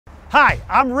Hi,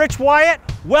 I'm Rich Wyatt.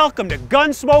 Welcome to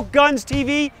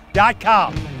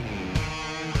GunsmokeGunsTV.com.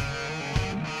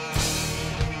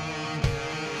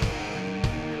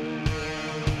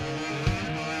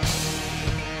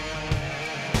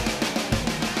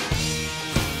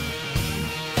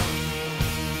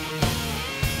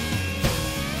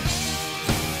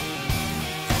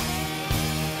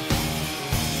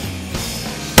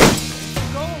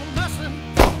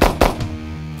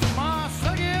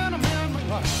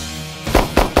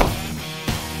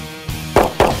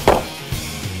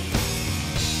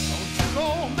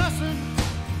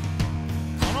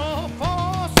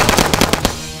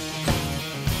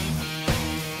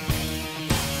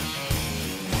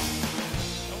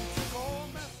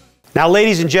 Now,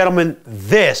 ladies and gentlemen,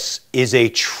 this is a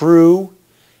true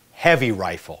heavy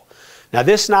rifle. Now,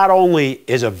 this not only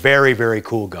is a very, very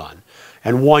cool gun,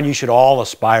 and one you should all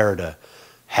aspire to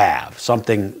have,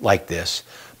 something like this,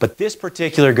 but this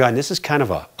particular gun, this is kind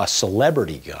of a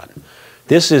celebrity gun.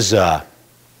 This is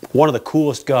one of the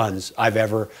coolest guns I've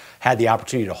ever had the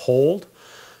opportunity to hold,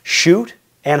 shoot,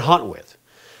 and hunt with.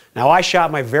 Now, I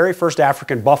shot my very first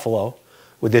African buffalo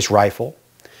with this rifle,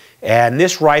 and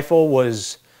this rifle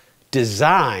was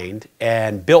designed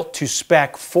and built to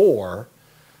spec for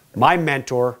my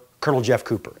mentor, Colonel Jeff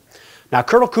Cooper. Now,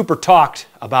 Colonel Cooper talked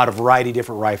about a variety of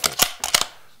different rifles,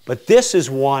 but this is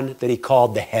one that he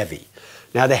called the Heavy.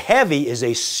 Now, the Heavy is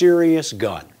a serious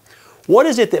gun. What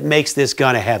is it that makes this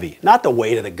gun a Heavy? Not the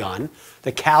weight of the gun,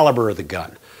 the caliber of the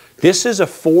gun. This is a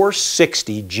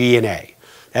 460 GNA.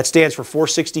 That stands for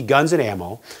 460 Guns and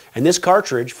Ammo, and this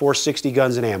cartridge, 460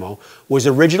 Guns and Ammo, was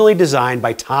originally designed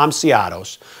by Tom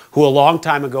Ciatos, who a long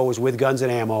time ago was with Guns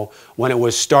and Ammo when it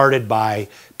was started by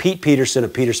Pete Peterson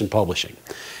of Peterson Publishing.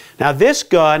 Now, this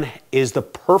gun is the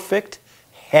perfect,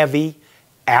 heavy,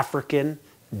 African,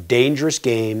 dangerous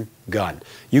game gun.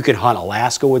 You can hunt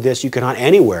Alaska with this. You can hunt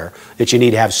anywhere that you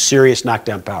need to have serious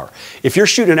knockdown power. If you're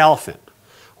shooting an elephant,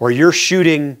 or you're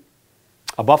shooting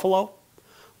a buffalo,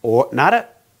 or not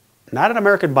an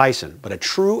American bison, but a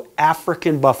true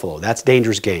African buffalo, that's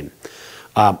dangerous game,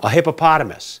 a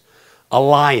hippopotamus, a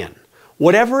lion,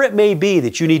 whatever it may be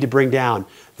that you need to bring down,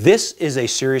 this is a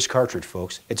serious cartridge,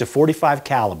 folks. It's a .45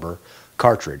 caliber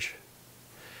cartridge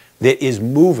that is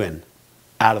moving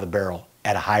out of the barrel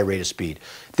at a high rate of speed.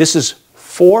 This is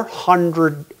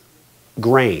 400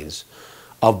 grains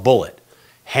of bullet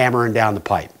hammering down the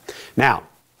pipe. Now,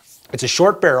 it's a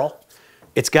short barrel.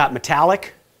 It's got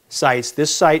metallic sights.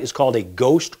 This sight is called a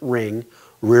ghost ring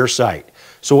rear sight.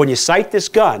 So when you sight this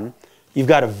gun, you've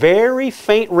got a very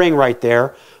faint ring right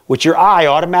there, which your eye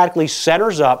automatically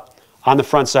centers up on the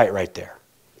front sight right there.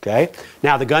 Okay?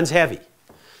 Now, the gun's heavy.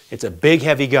 It's a big,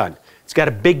 heavy gun. It's got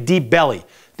a big, deep belly.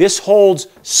 This holds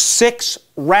 6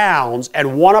 rounds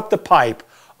and one up the pipe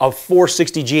of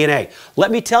 460 GNA.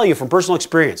 Let me tell you from personal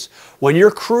experience, when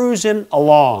you're cruising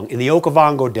along in the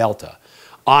Okavango Delta,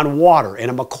 on water in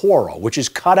a Makoro, which is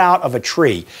cut out of a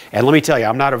tree. And let me tell you,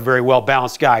 I'm not a very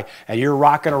well-balanced guy, and you're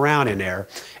rocking around in there,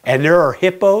 and there are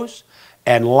hippos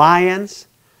and lions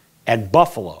and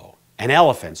buffalo and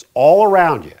elephants all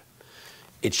around you.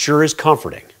 It sure is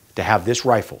comforting to have this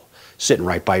rifle sitting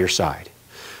right by your side.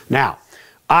 Now,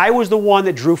 I was the one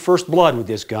that drew first blood with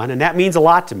this gun, and that means a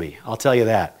lot to me, I'll tell you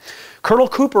that. Colonel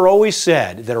Cooper always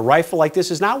said that a rifle like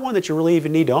this is not one that you really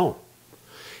even need to own.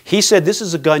 He said this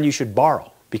is a gun you should borrow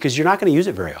because you're not going to use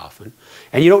it very often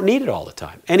and you don't need it all the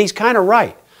time. And he's kind of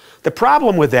right. The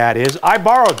problem with that is I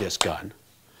borrowed this gun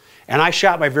and I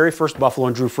shot my very first buffalo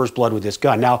and drew first blood with this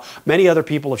gun. Now, many other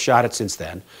people have shot it since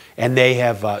then and they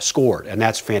have scored, and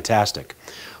that's fantastic.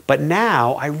 But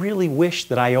now I really wish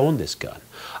that I owned this gun.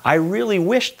 I really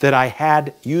wish that I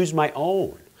had used my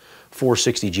own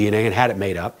 460 GNA and had it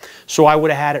made up, so I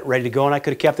would have had it ready to go and I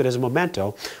could have kept it as a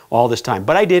memento all this time.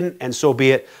 But I didn't, and so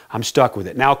be it. I'm stuck with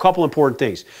it. Now, a couple important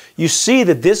things. You see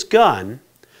that this gun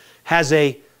has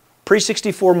a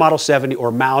pre-64 Model 70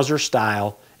 or Mauser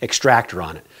style extractor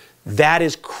on it. That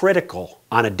is critical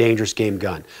on a dangerous game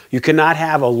gun. You cannot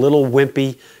have a little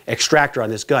wimpy extractor on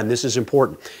this gun. This is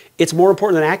important. It's more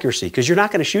important than accuracy because you're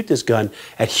not going to shoot this gun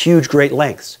at huge, great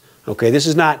lengths. Okay, this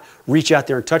is not reach out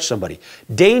there and touch somebody.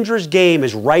 Dangerous game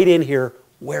is right in here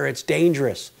where it's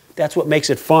dangerous. That's what makes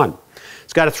it fun.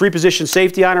 It's got a 3-position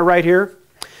safety on it right here.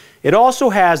 It also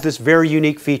has this very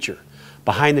unique feature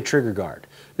behind the trigger guard.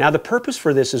 Now, the purpose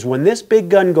for this is when this big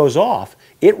gun goes off,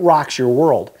 it rocks your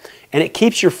world. And it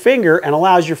keeps your finger and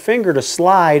allows your finger to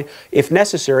slide, if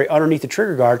necessary, underneath the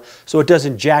trigger guard so it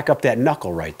doesn't jack up that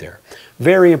knuckle right there.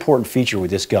 Very important feature with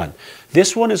this gun.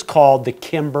 This one is called the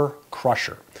Kimber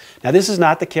Crusher. Now, this is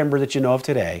not the Kimber that you know of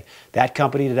today. That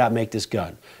company did not make this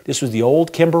gun. This was the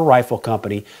old Kimber Rifle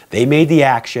Company. They made the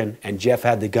action, and Jeff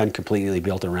had the gun completely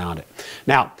built around it.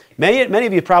 Now, many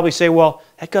of you probably say, well,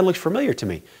 that gun looks familiar to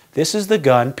me. This is the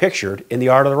gun pictured in The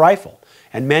Art of the Rifle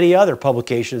and many other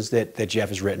publications that Jeff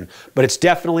has written. But it's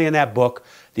definitely in that book,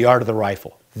 The Art of the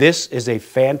Rifle. This is a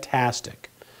fantastic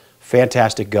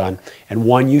gun, and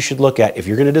one you should look at if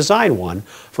you're going to design one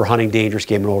for hunting dangerous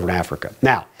game over in Africa.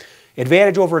 Now,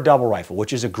 advantage over a double rifle,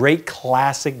 which is a great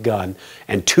classic gun,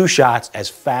 and 2 shots as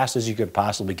fast as you could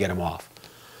possibly get them off.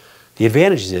 The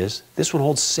advantage is this one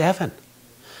holds 7.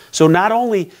 So not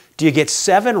only do you get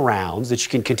 7 rounds that you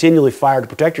can continually fire to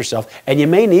protect yourself, and you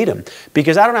may need them,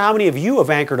 because I don't know how many of you have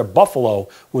anchored a buffalo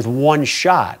with 1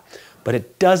 shot, but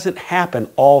it doesn't happen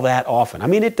all that often. I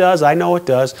mean, it does. I know it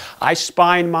does. I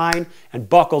spined mine and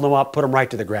buckled them up, put them right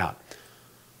to the ground.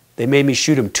 They made me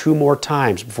shoot them 2 more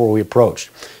times before we approached,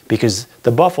 because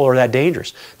the buffalo are that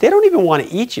dangerous. They don't even want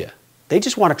to eat you. They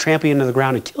just want to trample you into the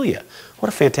ground and kill you. What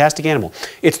a fantastic animal.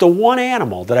 It's the one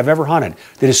animal that I've ever hunted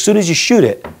that as soon as you shoot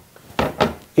it,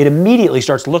 it immediately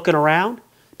starts looking around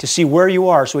to see where you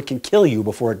are so it can kill you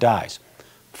before it dies.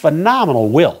 Phenomenal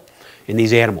will in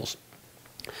these animals.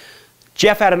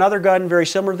 Jeff had another gun very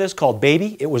similar to this called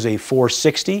Baby. It was a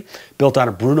 460 built on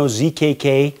a Bruno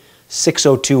ZKK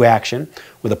 602 action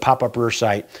with a pop-up rear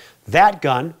sight. That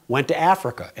gun went to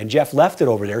Africa, and Jeff left it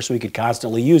over there so he could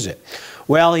constantly use it.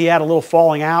 Well, he had a little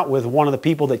falling out with one of the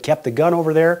people that kept the gun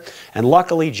over there, and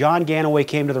luckily John Ganaway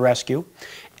came to the rescue,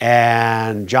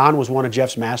 and John was one of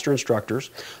Jeff's master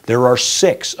instructors. There are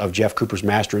 6 of Jeff Cooper's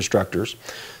master instructors: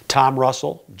 Tom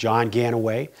Russell, John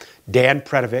Ganaway, Dan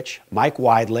Predovich, Mike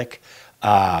Weidlich,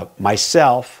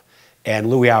 myself, and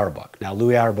Louis Auerbach. Now,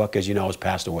 Louis Auerbach, as you know, has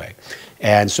passed away.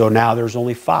 And so now there's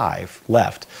only 5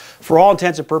 left. For all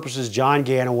intents and purposes, John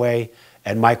Ganaway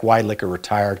and Mike Weidlich are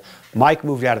retired. Mike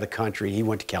moved out of the country. He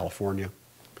went to California.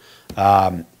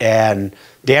 And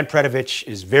Dan Predovich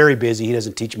is very busy. He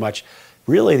doesn't teach much.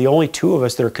 Really, the only 2 of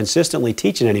us that are consistently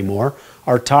teaching anymore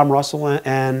are Tom Russell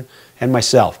and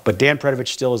myself. But Dan Predovich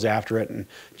still is after it. And,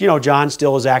 you know, John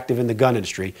still is active in the gun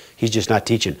industry. He's just not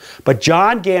teaching. But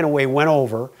John Ganaway went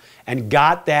over and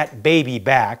got that Baby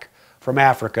back from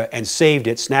Africa and saved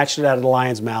it, snatched it out of the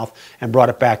lion's mouth, and brought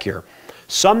it back here.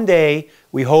 Someday,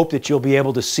 we hope that you'll be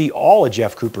able to see all of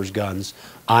Jeff Cooper's guns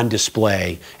on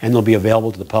display, and they'll be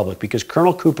available to the public, because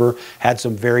Colonel Cooper had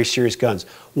some very serious guns.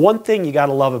 One thing you got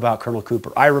to love about Colonel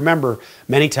Cooper, I remember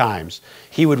many times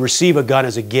he would receive a gun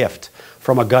as a gift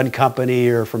from a gun company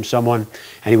or from someone,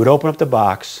 and he would open up the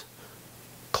box,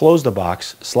 close the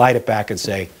box, slide it back, and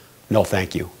say, "No,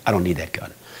 thank you. I don't need that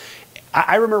gun."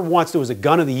 I remember once there was a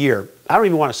gun of the year. I don't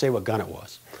even want to say what gun it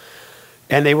was.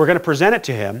 And they were going to present it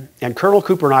to him, and Colonel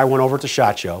Cooper and I went over to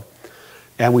SHOT Show,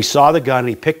 and we saw the gun, and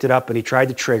he picked it up, and he tried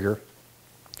the trigger.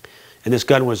 And this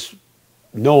gun was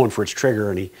known for its trigger,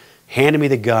 and he handed me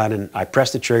the gun, and I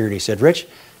pressed the trigger, and he said, "Rich,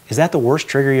 is that the worst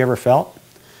trigger you ever felt?"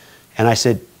 And I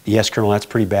said, "Yes, Colonel, that's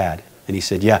pretty bad." And he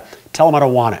said, "Yeah, tell him I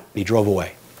don't want it." And he drove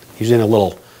away. He was in a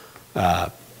little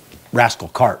rascal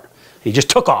cart. He just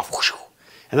took off.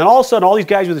 And then all of a sudden, all these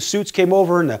guys with the suits came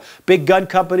over, and the big gun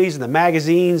companies and the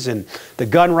magazines and the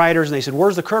gun writers, and they said,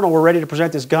 "Where's the Colonel? We're ready to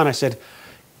present this gun." I said,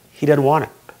 "He doesn't want it."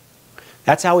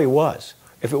 That's how he was.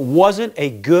 If it wasn't a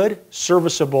good,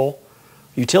 serviceable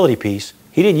utility piece,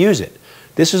 he didn't use it.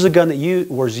 This is a gun that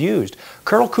was used.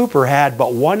 Colonel Cooper had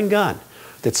but 1 gun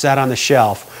that sat on the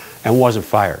shelf and wasn't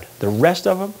fired. The rest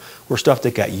of them were stuff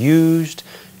that got used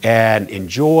and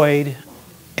enjoyed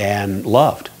and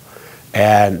loved.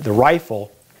 And the rifle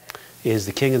is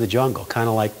the king of the jungle, kind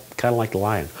of like the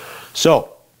lion. So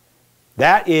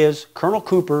that is Colonel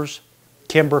Cooper's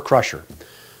Kimber Crusher.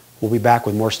 We'll be back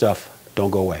with more stuff. Don't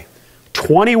go away.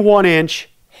 21-inch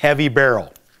heavy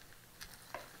barrel.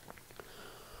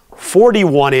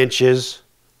 41 inches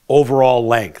overall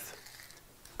length.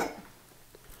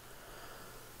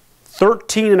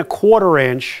 13¼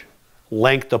 inch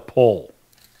length of pull.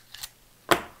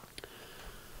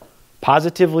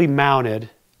 Positively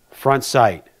mounted front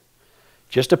sight.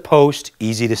 Just a post,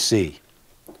 easy to see.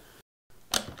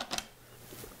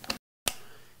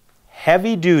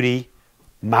 Heavy duty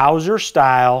Mauser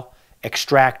style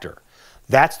extractor.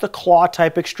 That's the claw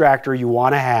type extractor you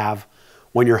want to have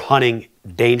when you're hunting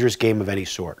dangerous game of any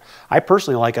sort. I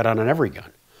personally like it on every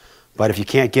gun, but if you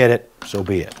can't get it, so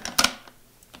be it.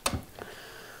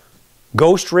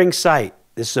 Ghost ring sight.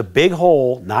 This is a big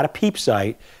hole, not a peep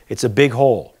sight. It's a big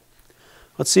hole.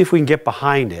 Let's see if we can get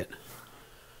behind it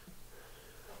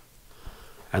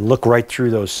and look right through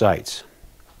those sights.